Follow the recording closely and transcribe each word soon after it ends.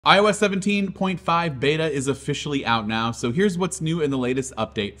iOS 17.5 beta is officially out now, so here's what's new in the latest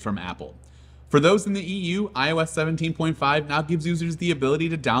update from Apple. For those in the EU, iOS 17.5 now gives users the ability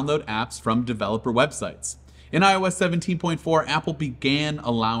to download apps from developer websites. In iOS 17.4, Apple began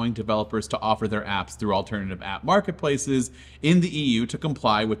allowing developers to offer their apps through alternative app marketplaces in the EU to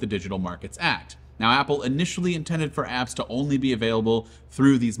comply with the Digital Markets Act. Now, Apple initially intended for apps to only be available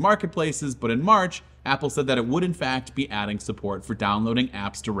through these marketplaces, but in March, Apple said that it would in fact be adding support for downloading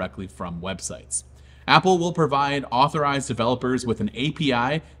apps directly from websites. Apple will provide authorized developers with an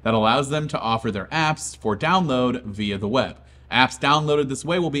API that allows them to offer their apps for download via the web. Apps downloaded this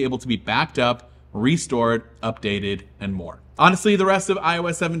way will be able to be backed up, restored, updated, and more. Honestly, the rest of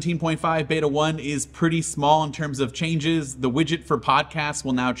iOS 17.5 Beta 1 is pretty small in terms of changes. The widget for podcasts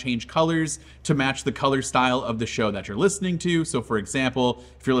will now change colors to match the color style of the show that you're listening to. So for example,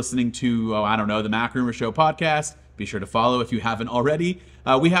 if you're listening to, the MacRumors Show podcast, be sure to follow if you haven't already.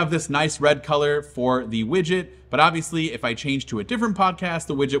 We have this nice red color for the widget, but obviously if I change to a different podcast,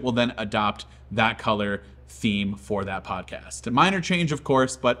 the widget will then adopt that color theme for that podcast. A minor change, of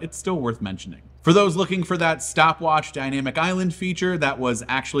course, but it's still worth mentioning. For those looking for that Stopwatch dynamic island feature that was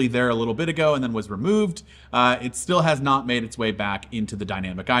actually there a little bit ago and then was removed, it still has not made its way back into the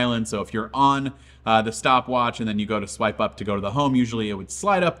dynamic island. So if you're on the Stopwatch and then you go to swipe up to go to the home, usually it would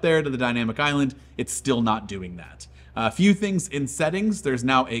slide up there to the dynamic island. It's still not doing that. A few things in settings. There's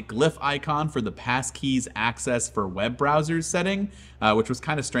now a glyph icon for the passkeys access for web browsers setting, which was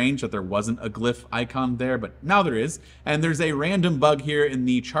kind of strange that there wasn't a glyph icon there, but now there is. And there's a random bug here in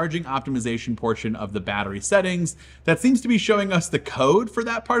the charging optimization portion of the battery settings that seems to be showing us the code for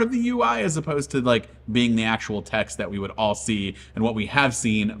that part of the UI as opposed to like being the actual text that we would all see and what we have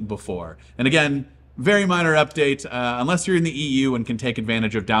seen before. And again, very minor update, unless you're in the EU and can take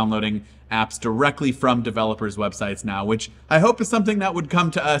advantage of downloading apps directly from developers' websites now, which I hope is something that would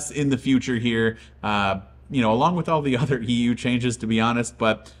come to us in the future here, along with all the other EU changes, to be honest,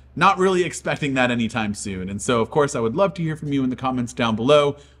 but not really expecting that anytime soon. And so, of course, I would love to hear from you in the comments down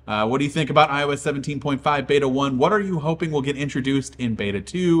below. What do you think about iOS 17.5 Beta 1? What are you hoping will get introduced in Beta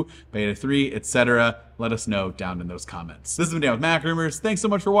 2, Beta 3, etc.? Let us know down in those comments. This has been Dan with MacRumors. Thanks so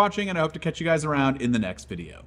much for watching, and I hope to catch you guys around in the next video.